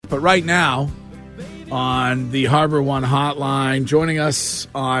But right now, on the Harbor One hotline, joining us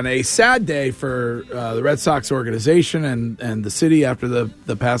on a sad day for the Red Sox organization and the city after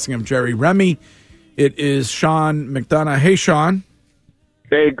the passing of Jerry Remy, it is Sean McDonough. Hey, Sean.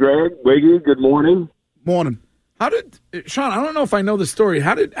 Hey, Greg, Wiggy, good morning. Morning. Sean, I don't know if I know the story.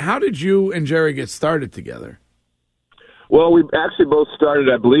 How did you and Jerry get started together? Well, we actually both started,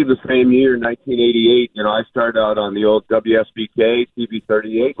 I believe, the same year, 1988. I started out on the old WSBK TV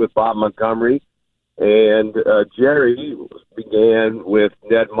 38 with Bob Montgomery, and Jerry began with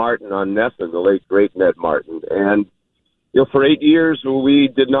Ned Martin on NESN, the late, great Ned Martin. And, for 8 years, we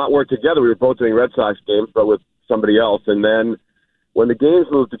did not work together. We were both doing Red Sox games, but with somebody else. And then when the games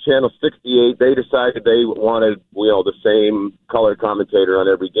moved to Channel 68, they decided they wanted, the same color commentator on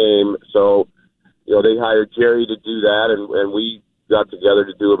every game. So, they hired Jerry to do that, and we got together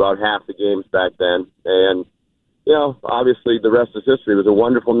to do about half the games back then. And, obviously the rest is history. It was a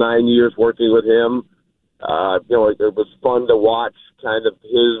wonderful 9 years working with him. It was fun to watch kind of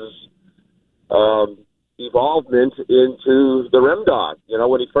his evolvement into the Rem Dog.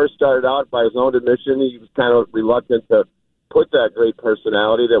 When he first started out, by his own admission, he was kind of reluctant to put that great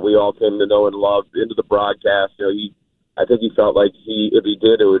personality that we all came to know and love into the broadcast. I think he felt like if he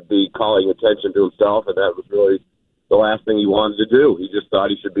did, it would be calling attention to himself, and that was really the last thing he wanted to do. He just thought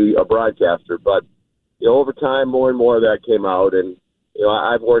he should be a broadcaster. But, over time, more and more of that came out, and,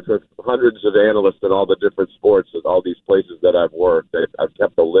 I've worked with hundreds of analysts in all the different sports at all these places that I've worked. I've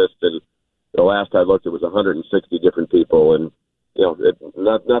kept a list, and the last I looked, it was 160 different people, and,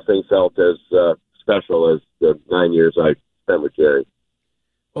 nothing felt as special as the 9 years I spent with Jerry.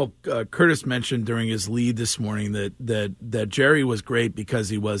 Well, Curtis mentioned during his lead this morning that Jerry was great because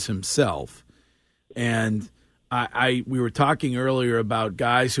he was himself. And we were talking earlier about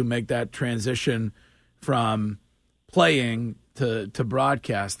guys who make that transition from playing to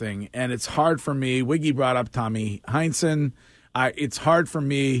broadcasting. And it's hard for me. Wiggy brought up Tommy Heinsohn. It's hard for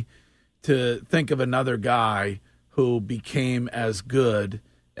me to think of another guy who became as good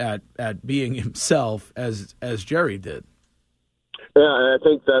at being himself as Jerry did. Yeah, and I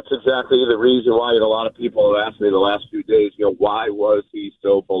think that's exactly the reason why a lot of people have asked me the last few days, why was he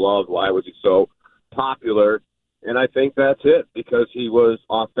so beloved? Why was he so popular? And I think that's it, because he was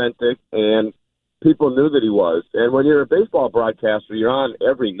authentic and people knew that he was. And when you're a baseball broadcaster, you're on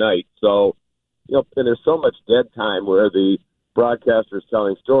every night. So, and there's so much dead time where the broadcaster is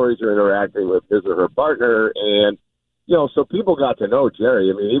telling stories or interacting with his or her partner. And, so people got to know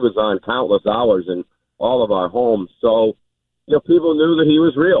Jerry. I mean, he was on countless hours in all of our homes. So, people knew that he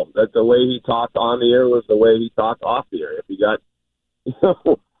was real, that the way he talked on the air was the way he talked off the air. If he got,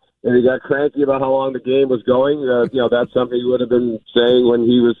 and he got cranky about how long the game was going, that's something he would have been saying when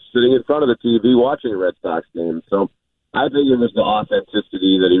he was sitting in front of the TV watching a Red Sox game. So I think it was the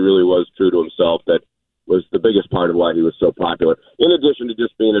authenticity that he really was true to himself that was the biggest part of why he was so popular, in addition to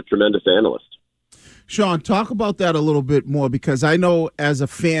just being a tremendous analyst. Sean, talk about that a little bit more, because I know as a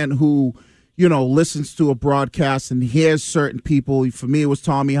fan who listens to a broadcast and hears certain people. For me, it was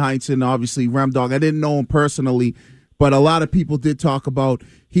Tommy Heinsohn, obviously Rem Dog. I didn't know him personally, but a lot of people did talk about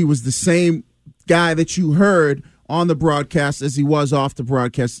he was the same guy that you heard on the broadcast as he was off the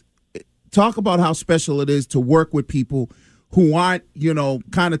broadcast. Talk about how special it is to work with people who aren't,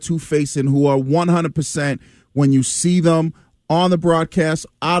 kind of two-faced and who are 100% when you see them on the broadcast,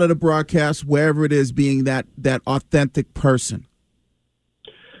 out of the broadcast, wherever it is, being that authentic person.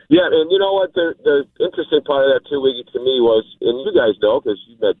 Yeah, and you know what? The interesting part of that, too, Wiggy, to me was, and you guys know because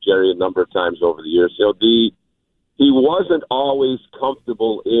you met Jerry a number of times over the years, he wasn't always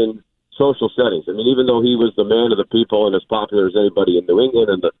comfortable in social settings. I mean, even though he was the man of the people and as popular as anybody in New England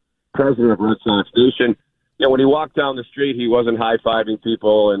and the president of Red Sox Nation, when he walked down the street, he wasn't high-fiving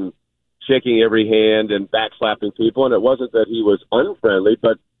people and shaking every hand and backslapping people. And it wasn't that he was unfriendly,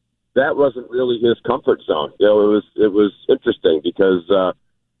 but that wasn't really his comfort zone. It was interesting because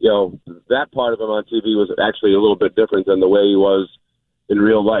that part of him on TV was actually a little bit different than the way he was in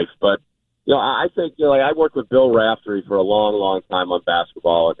real life. But, I think, I worked with Bill Raftery for a long, long time on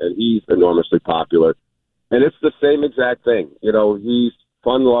basketball, and he's enormously popular. And it's the same exact thing. He's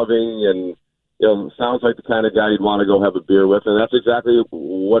fun-loving and, sounds like the kind of guy you'd want to go have a beer with, and that's exactly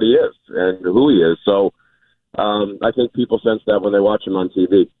what he is and who he is. So I think people sense that when they watch him on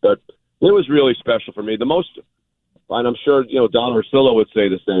TV. But it was really special for me. The most, and I'm sure, Don Orsillo would say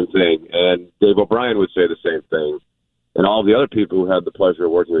the same thing, and Dave O'Brien would say the same thing, and all the other people who had the pleasure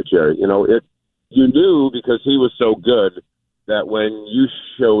of working with Jerry. You knew because he was so good that when you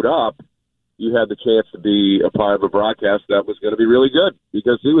showed up, you had the chance to be a part of a broadcast that was going to be really good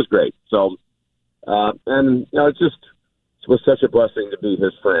because he was great. So, it's just was such a blessing to be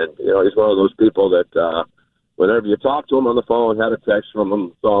his friend. You know, he's one of those people that whenever you talk to him on the phone, had a text from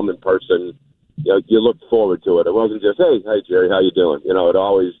him, saw him in person, you know, you looked forward to it. It wasn't just, hey, Jerry, how you doing? You know, it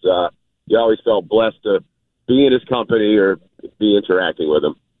always you always felt blessed to be in his company or be interacting with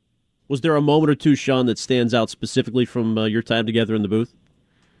him. Was there a moment or two, Sean, that stands out specifically from your time together in the booth?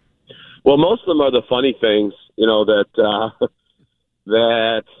 Well, most of them are the funny things, you know, that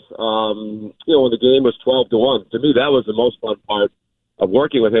you know, when the game was 12-1, to me that was the most fun part of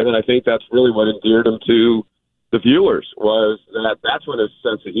working with him, and I think that's really what endeared him to the viewers, was that's when his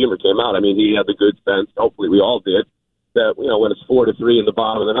sense of humor came out. I mean, he had the good sense, hopefully we all did, that, you know, when it's 4-3 in the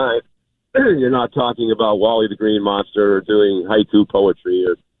bottom of the ninth, you're not talking about Wally the Green Monster or doing haiku poetry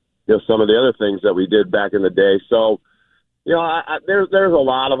or, you know, some of the other things that we did back in the day. So, you know, there's a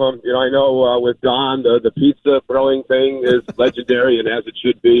lot of them. You know, I know with Don, the pizza throwing thing is legendary, and as it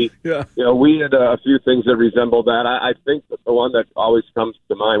should be. Yeah. You know, we had a few things that resemble that. I think that the one that always comes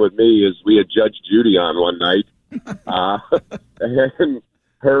to mind with me is we had Judge Judy on one night, and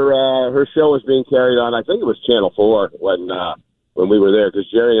her show was being carried on. I think it was Channel 4 when we were there, because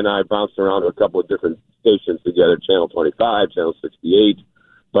Jerry and I bounced around to a couple of different stations together, Channel 25, Channel 68,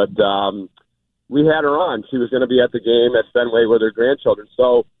 but. We had her on. She was going to be at the game at Fenway with her grandchildren.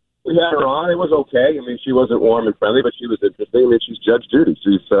 So we had her on. It was okay. I mean, she wasn't warm and friendly, but she was interesting. I mean, she's Judge Judy.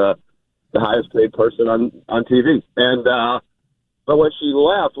 She's the highest paid person on TV. And but when she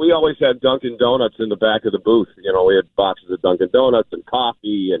left, we always had Dunkin' Donuts in the back of the booth. You know, we had boxes of Dunkin' Donuts and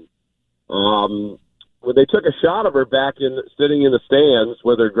coffee. And when they took a shot of her sitting in the stands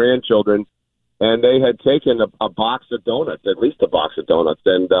with her grandchildren, and they had taken a box of donuts, at least a box of donuts,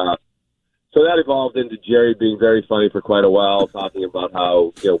 and so that evolved into Jerry being very funny for quite a while, talking about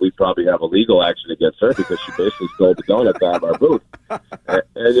how, you know, we'd probably have a legal action against her because she basically stole the donuts out of our booth.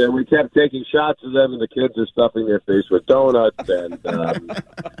 And we kept taking shots of them, and the kids are stuffing their face with donuts. And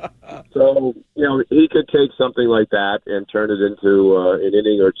so, you know, he could take something like that and turn it into an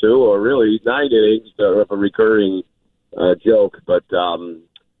inning or two, or really 9 innings of a recurring joke. But,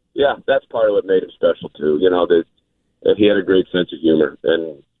 yeah, that's part of what made him special, too. You know, that he had a great sense of humor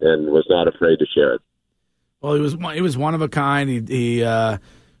and was not afraid to share it. Well, he was one of a kind.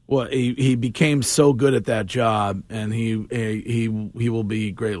 He became so good at that job, and he will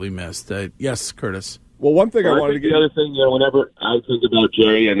be greatly missed. Yes, Curtis. Well, one thing I wanted to get. The other thing, you know, whenever I think about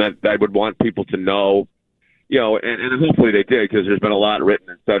Jerry, and that I would want people to know, you know, and hopefully they did, because there's been a lot written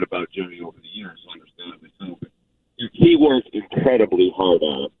and said about Jerry over the years, understandably so. But he worked incredibly hard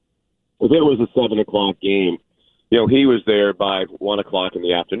on it. If it was a 7:00 game, you know, he was there by 1:00 in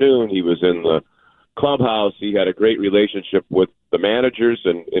the afternoon. He was in the clubhouse. He had a great relationship with the managers,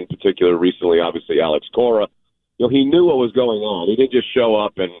 and in particular, recently, obviously, Alex Cora. You know, he knew what was going on. He didn't just show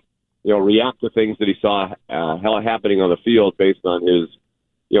up and, you know, react to things that he saw happening on the field based on his,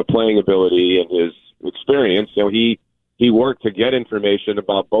 you know, playing ability and his experience. You know, he worked to get information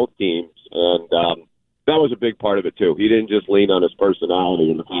about both teams, and that was a big part of it, too. He didn't just lean on his personality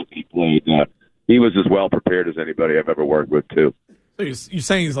and the fact that he played. He was as well prepared as anybody I've ever worked with, too. So you're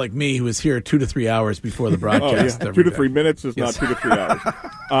saying he's like me, who was here 2 to 3 hours before the broadcast. 2 to 3 minutes is not 2 to 3 hours.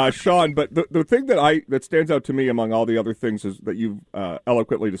 Sean, but the thing that stands out to me among all the other things is that you've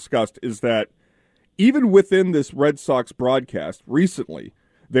eloquently discussed is that even within this Red Sox broadcast recently,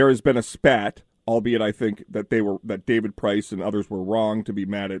 there has been a spat, albeit I think that David Price and others were wrong to be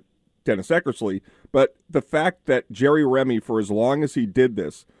mad at Dennis Eckersley, but the fact that Jerry Remy, for as long as he did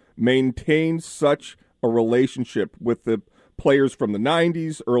this, maintained such a relationship with the players from the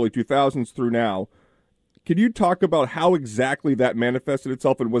 90s, early 2000s through now. Can you talk about how exactly that manifested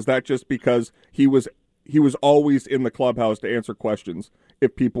itself, and was that just because he was always in the clubhouse to answer questions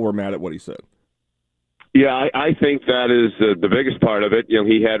if people were mad at what he said? Yeah, I think that is the biggest part of it. You know,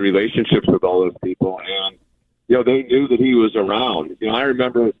 he had relationships with all those people, and, you know, they knew that he was around. You know, I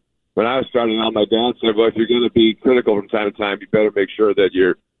remember when I was starting out, my dad said, well, if you're going to be critical from time to time, you better make sure that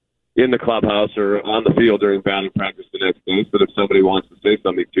you're in the clubhouse or on the field during batting practice the next day, so that if somebody wants to say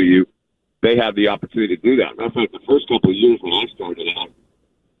something to you, they have the opportunity to do that. Matter of fact, the first couple of years when I started out,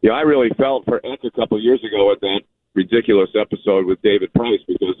 you know, I really felt for Eck a couple of years ago at that ridiculous episode with David Price,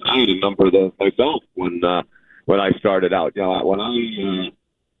 because I had a number of those myself when I started out. You know, when I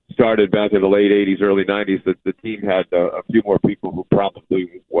started back in the late 80s, early 90s, the team had a few more people who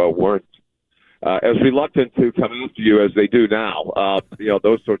probably weren't as reluctant to come after you as they do now. You know,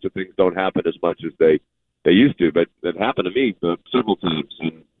 those sorts of things don't happen as much as they used to, but it happened to me several times.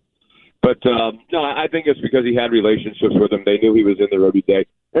 But no, I think it's because he had relationships with them. They knew he was in there every day,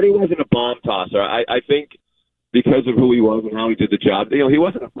 and he wasn't a bomb tosser. I think because of who he was and how he did the job. You know, he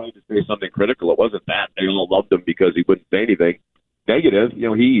wasn't afraid to say something critical. It wasn't that they all loved him because he wouldn't say anything negative. You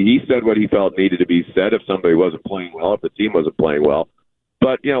know, he said what he felt needed to be said if somebody wasn't playing well, if the team wasn't playing well.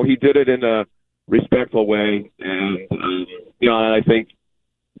 But, you know, he did it in a respectful way. And, you know, and I think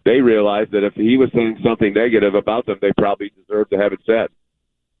they realized that if he was saying something negative about them, they probably deserved to have it said.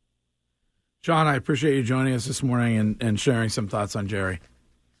 Sean, I appreciate you joining us this morning and sharing some thoughts on Jerry.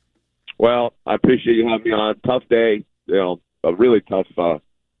 Well, I appreciate you having me on. Tough day, you know, a really tough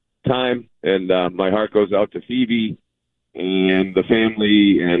time. And my heart goes out to Phoebe and the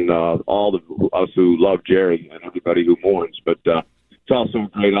family and all of us who love Jerry and everybody who mourns. But it's also a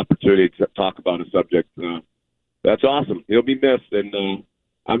great opportunity to talk about a subject that's awesome. He'll be missed, and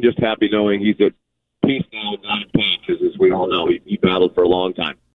I'm just happy knowing he's at peace now and not in pain, because as we all know, he battled for a long time.